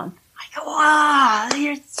 last month. I go, wow,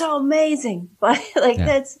 you're so amazing. But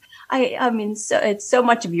that's, so it's so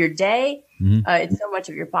much of your day. Mm-hmm. It's so much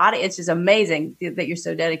of your body. It's just amazing that you're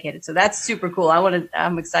so dedicated. So that's super cool.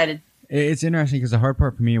 I'm excited. It's interesting because the hard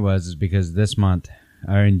part for me is because this month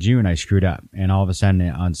or in June, I screwed up. And all of a sudden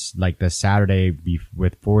on like the Saturday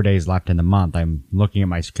with 4 days left in the month, I'm looking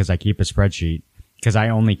at because I keep a spreadsheet because I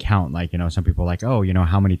only count some people are like, oh,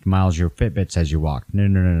 how many miles your Fitbit says you walked.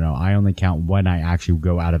 No. I only count when I actually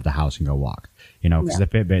go out of the house and go walk, because the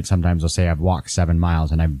Fitbit sometimes will say I've walked 7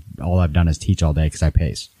 miles and all I've done is teach all day because I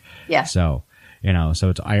pace. Yeah. So,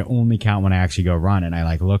 so I only count when I actually go run and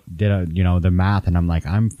I did the math and I'm like,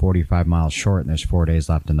 I'm 45 miles short and there's 4 days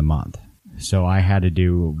left in the month. So I had to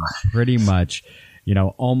do pretty much,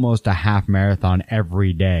 almost a half marathon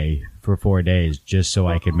every day for 4 days just so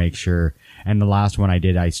I could make sure. And the last one I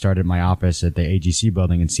did, I started my office at the AGC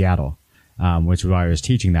building in Seattle, which was why I was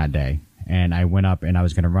teaching that day. And I went up and I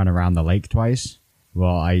was going to run around the lake twice.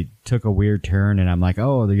 Well, I took a weird turn and I'm like,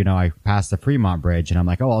 oh, I passed the Fremont Bridge and I'm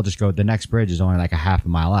like, oh, I'll just go. The next bridge is only like a half a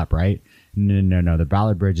mile up, right? No. The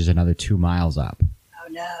Ballard Bridge is another 2 miles up. Oh,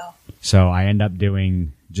 no. So I end up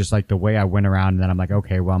doing just like the way I went around and then I'm like,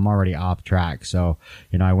 okay, well, I'm already off track. So,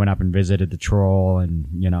 I went up and visited the troll and,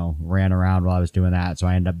 ran around while I was doing that. So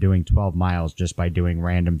I ended up doing 12 miles just by doing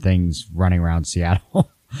random things running around Seattle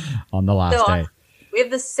on the last day. We have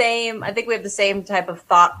the same type of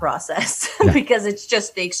thought process because it's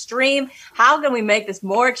just the extreme. How can we make this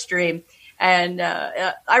more extreme? And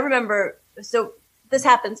I remember, so this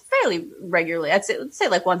happens fairly regularly. Let's say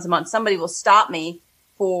like once a month, somebody will stop me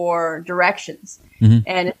for directions. Mm-hmm.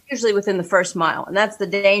 And it's usually within the first mile. And that's the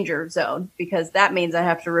danger zone because that means I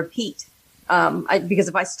have to repeat. Because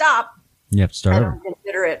if I stop, you have to start I don't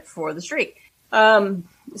consider it for the streak.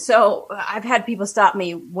 So I've had people stop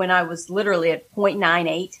me when I was literally at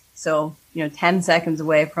 0.98. So, 10 seconds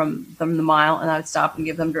away from the mile, and I would stop and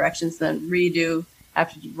give them directions, then redo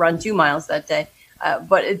after you run 2 miles that day.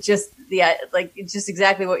 But it's just it's just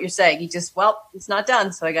exactly what you're saying. It's not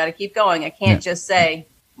done. So I got to keep going. I can't just say,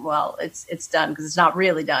 well, it's done because it's not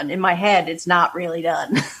really done. In my head, it's not really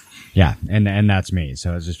done. Yeah. And that's me.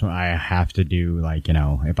 So it's just, I have to do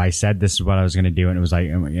if I said this is what I was going to do and it was like,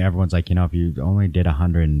 everyone's like, if you only did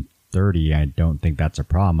 130, I don't think that's a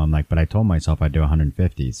problem. I'm like, but I told myself I'd do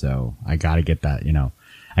 150. So I got to get that,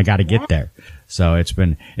 I got to get there. So it's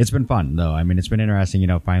been fun though. It's been interesting,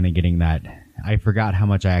 finally getting that. I forgot how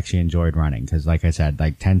much I actually enjoyed running. Cause like I said,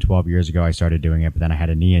 like 10, 12 years ago, I started doing it, but then I had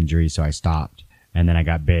a knee injury. So I stopped and then I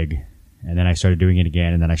got big and then I started doing it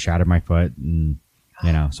again and then I shattered my foot and,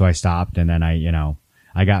 so I stopped and then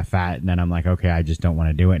I got fat and then I'm like, okay, I just don't want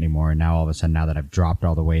to do it anymore. And now all of a sudden, now that I've dropped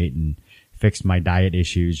all the weight and fixed my diet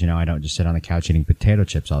issues, I don't just sit on the couch eating potato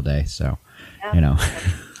chips all day. So, Down.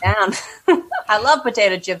 I love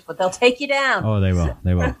potato chips, but they'll take you down. Oh, they will.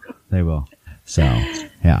 They will. So,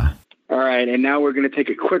 yeah. All right. And now we're going to take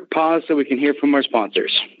a quick pause so we can hear from our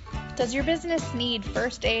sponsors. Does your business need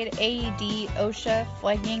first aid, AED, OSHA,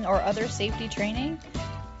 flagging, or other safety training?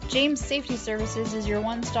 James Safety Services is your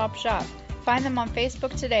one-stop shop. Find them on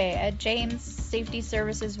Facebook today at James Safety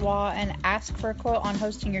Services WA and ask for a quote on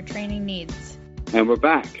hosting your training needs. And we're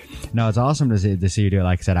back. No, it's awesome to see you do it.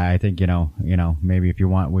 Like I said, I think maybe if you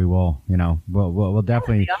want, we will. We'll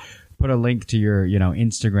definitely put a link to your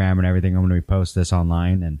Instagram and everything when we post this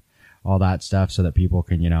online and all that stuff, so that people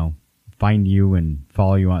can find you and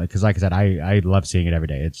follow you on, because like I said, I love seeing it every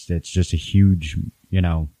day. It's just a huge,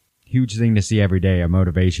 huge thing to see every day, a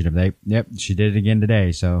motivation of yep, she did it again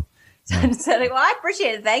today. So, well, I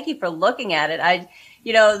appreciate it. Thank you for looking at it.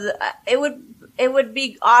 It would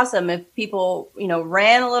be awesome if people,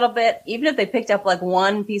 ran a little bit, even if they picked up like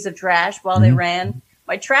one piece of trash while they ran.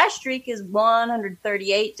 My trash streak is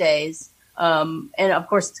 138 days. And of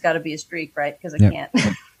course it's got to be a streak, right? Because I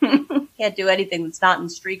can't do anything that's not in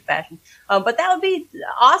streak fashion. But that would be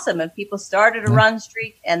awesome if people started a run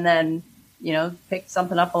streak and then, picked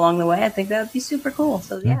something up along the way. I think that would be super cool.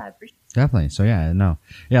 So I appreciate it. Definitely. So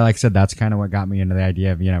like I said, that's kind of what got me into the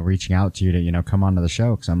idea of, reaching out to you to, come onto the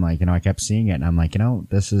show. Cause I'm like, I kept seeing it and I'm like,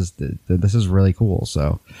 this is really cool.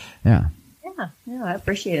 So yeah. Yeah. I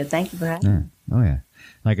appreciate it. Thank you for having me. Oh yeah.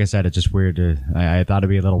 Like I said, it's just weird I thought it'd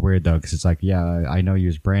be a little weird though. Cause it's like, I know you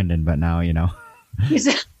as Brandon, but now,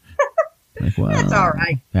 like, well, that's all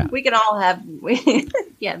right. Yeah. We can all have, you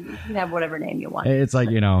can have whatever name you want. It's like,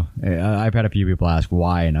 I've had a few people ask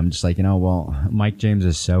why, and I'm just like, well, Mike James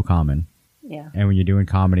is so common. Yeah. And when you're doing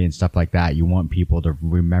comedy and stuff like that, you want people to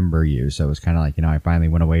remember you. So it's kind of like, I finally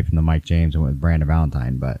went away from the Mike James and went with Brandon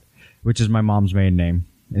Valentine, which is my mom's maiden name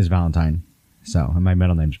is Valentine. So, and my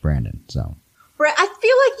middle name's Brandon. So. I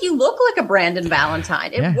feel like you look like a Brandon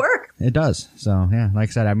Valentine. It worked. It does. So, like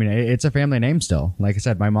I said, I mean, it's a family name still. Like I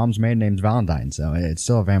said, my mom's maiden name's Valentine, so it's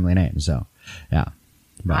still a family name. So, yeah.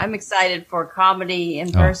 But I'm excited for comedy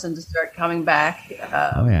in person to start coming back.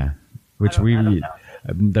 Which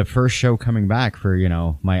the first show coming back for,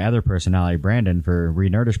 my other personality, Brandon, for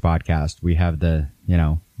Re-Nerdish podcast, we have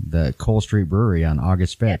the Cole Street Brewery on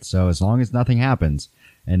August 5th. Yeah. So as long as nothing happens,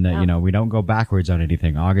 and, we don't go backwards on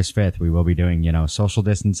anything. August 5th, we will be doing, social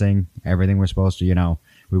distancing, everything we're supposed to,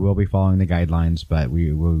 we will be following the guidelines, but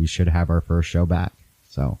we should have our first show back.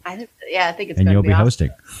 So, I think it's going to be And you'll be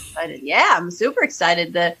hosting. Yeah, I'm super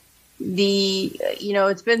excited.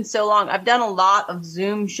 It's been so long. I've done a lot of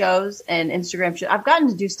Zoom shows and Instagram shows. I've gotten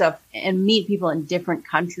to do stuff and meet people in different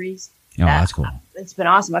countries. Oh, that's cool. It's been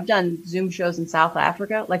awesome. I've done Zoom shows in South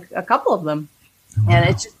Africa, like a couple of them. Wow. And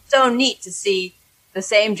it's just so neat to see the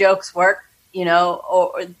same jokes work,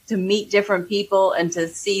 or to meet different people and to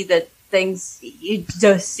see that you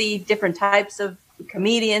just see different types of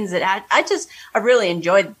comedians. And I really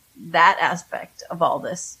enjoyed that aspect of all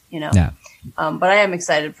this, Yeah. But I am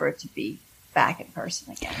excited for it to be back in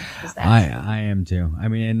person again. I am too. I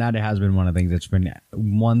mean, and that has been one of the things that's been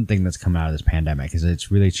one thing that's come out of this pandemic is it's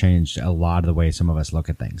really changed a lot of the way some of us look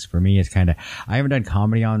at things. For me, it's kind of, I haven't done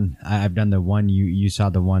comedy I've done the one, you saw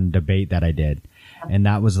the one debate that I did. And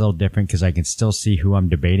that was a little different because I can still see who I'm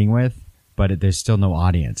debating with, but there's still no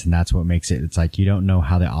audience. And that's what makes it's like you don't know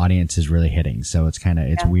how the audience is really hitting. So it's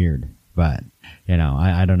it's weird. But,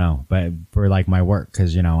 I don't know. But for like my work,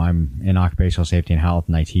 because, I'm in occupational safety and health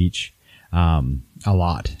and I teach a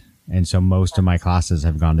lot. And so most of my classes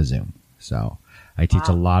have gone to Zoom. So I teach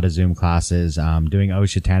a lot of Zoom classes. Doing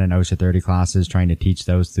OSHA 10 and OSHA 30 classes, trying to teach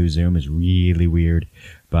those through Zoom is really weird.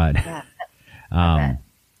 But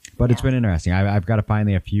But it's been interesting. I've got to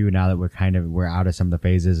finally a few now that we're out of some of the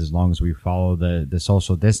phases, as long as we follow the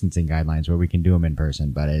social distancing guidelines where we can do them in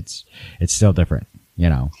person. But it's still different,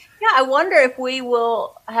 Yeah, I wonder if we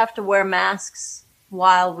will have to wear masks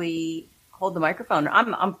while we hold the microphone.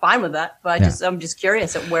 I'm fine with that, but I'm just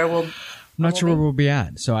curious at where we'll. I'm not sure where we'll be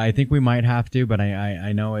at. So I think we might have to, but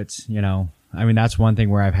I know it's I mean, that's one thing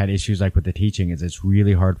where I've had issues like with the teaching is it's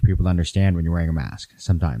really hard for people to understand when you're wearing a mask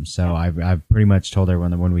sometimes. So I've pretty much told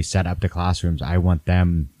everyone that when we set up the classrooms, I want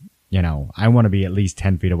them, I want to be at least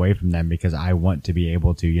 10 feet away from them because I want to be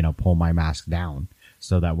able to, pull my mask down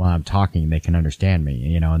so that while I'm talking, they can understand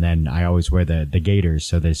me, and then I always wear the gaiters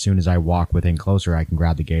so that as soon as I walk within closer, I can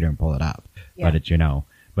grab the gaiter and pull it up. Yeah. But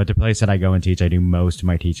but the place that I go and teach, I do most of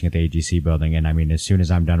my teaching at the AGC building. And I mean, as soon as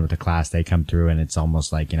I'm done with the class, they come through and it's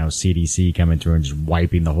almost like, CDC coming through and just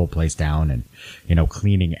wiping the whole place down and,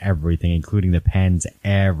 cleaning everything, including the pens,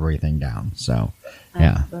 everything down. So,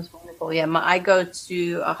 yeah. That's wonderful. Yeah. I go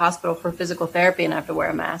to a hospital for physical therapy and I have to wear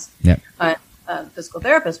a mask. Yep. Physical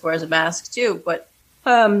therapist wears a mask too, but,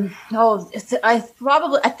 I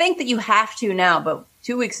think that you have to now, but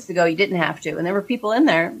 2 weeks ago you didn't have to. And there were people in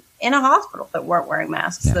there in a hospital that weren't wearing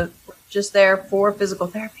masks that were just there for physical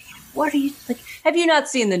therapy. What are you like? Have you not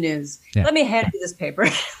seen the news? Yeah. Let me hand you this paper.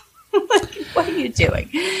 What are you doing?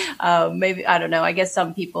 Maybe, I don't know. I guess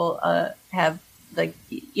some people have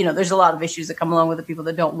there's a lot of issues that come along with it. People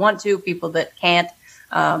that don't want to, people that can't.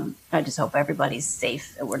 I just hope everybody's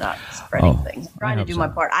safe and we're not spreading things. I'm trying to do my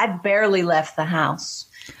part. I barely left the house.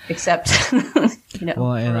 Except,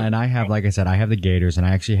 Well, and I have, like I said, I have the gaiters, and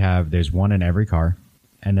I actually have. There's one in every car,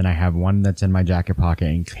 and then I have one that's in my jacket pocket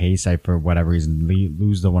in case I, for whatever reason,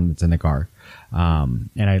 lose the one that's in the car. And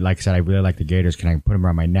I, like I said, I really like the gaiters. Can I put them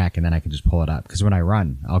around my neck and then I can just pull it up? Because when I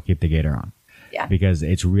run, I'll keep the gaiter on. Yeah. Because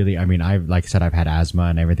it's really, I mean, like I said, I've had asthma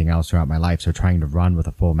and everything else throughout my life. So trying to run with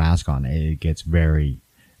a full mask on, it gets very,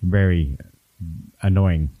 very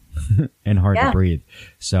annoying and hard to breathe.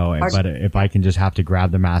 So, but if I can just have to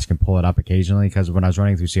grab the mask and pull it up occasionally, because when I was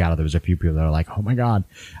running through Seattle, there was a few people that are like, oh my God,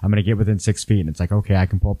 I'm going to get within 6 feet. And it's like, okay, I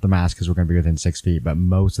can pull up the mask because we're going to be within 6 feet. But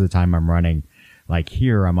most of the time I'm running, like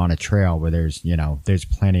here, I'm on a trail where there's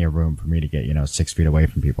plenty of room for me to get, 6 feet away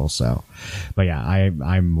from people. So, but yeah,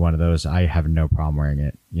 I'm one of those. I have no problem wearing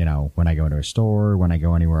it, when I go into a store, when I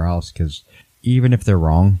go anywhere else, because even if they're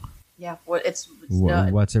wrong. Yeah. Well, it's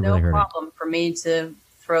what's it really hurting? No problem for me to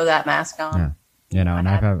throw that mask on. Yeah. And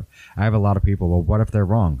I have a lot of people. Well, what if they're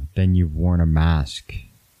wrong? Then you've worn a mask.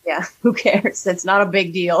 Yeah. Who cares? It's not a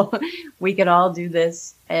big deal. We can all do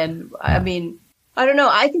this. And I mean, I don't know.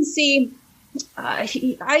 I can see,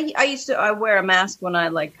 I wear a mask when I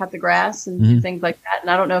like cut the grass and do things like that. And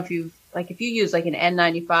I don't know if you use like an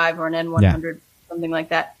N95 or an N100, something like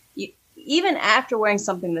that, even after wearing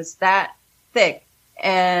something that's that thick,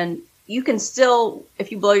 and you can still,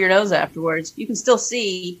 if you blow your nose afterwards, you can still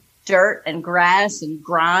see dirt and grass and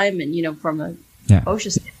grime and, from a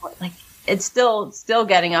OSHA standpoint, like it's still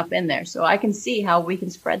getting up in there. So I can see how we can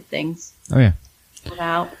spread things. Oh yeah.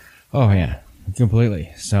 Without. Oh yeah,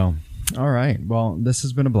 completely. So, all right. Well, this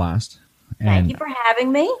has been a blast. Thank you for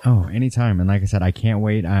having me. Oh, anytime. And like I said, I can't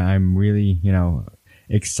wait. I'm really,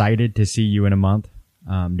 excited to see you in a month,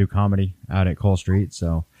 do comedy out at Cole Street.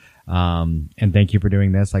 So, and thank you for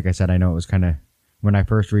doing this. Like I said, I know it was kind of, when I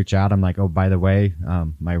first reached out, I'm like, oh, by the way,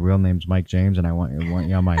 my real name's Mike James and I want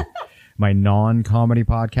you on my non-comedy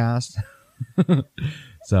podcast.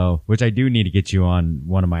 So, which I do need to get you on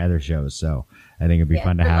one of my other shows. So I think it'd be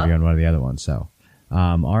fun to have you on one of the other ones. So,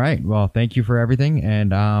 all right. Well, thank you for everything.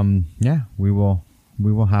 And, we will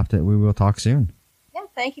talk soon. Yeah.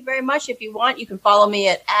 Thank you very much. If you want, you can follow me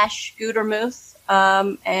at Ash Gutermuth.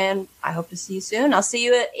 And I hope to see you soon. I'll see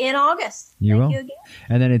you in August. You will. Thank you again.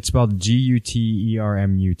 And then it's spelled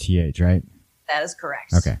Gutermuth, right? That is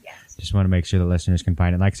correct. Okay. Yes. Just want to make sure the listeners can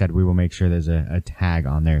find it. Like I said, we will make sure there's a tag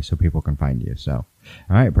on there so people can find you. So, all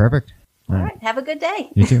right. Perfect. All right. Have a good day.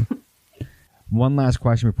 You too. One last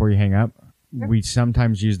question before you hang up. Sure. We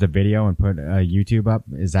sometimes use the video and put YouTube up.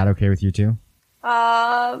 Is that okay with you too?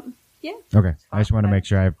 Yeah. Okay. I just want to make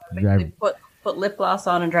sure I put lip gloss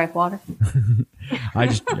on and drank water. I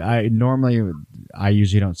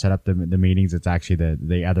usually don't set up the meetings. It's actually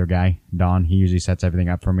the other guy, Don. He usually sets everything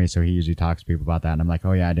up for me. So he usually talks to people about that. And I'm like,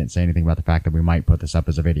 oh yeah, I didn't say anything about the fact that we might put this up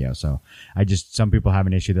as a video. So some people have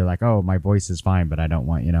an issue. They're like, oh, my voice is fine, but I don't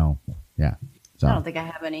want, yeah. So I don't think I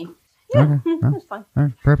have any. Yeah, okay. That's fine. All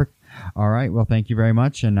right. Perfect. All right. Well, thank you very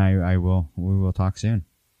much. And we will talk soon.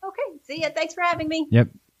 Okay. See ya. Thanks for having me. Yep.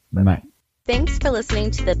 Bye. Thanks for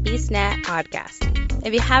listening to the BeastNet podcast.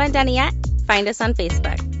 If you haven't done it yet, find us on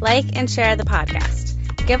Facebook, like and share the podcast.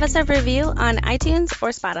 Give us a review on iTunes or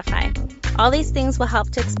Spotify. All these things will help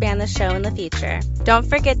to expand the show in the future. Don't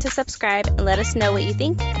forget to subscribe and let us know what you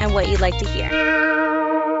think and what you'd like to hear.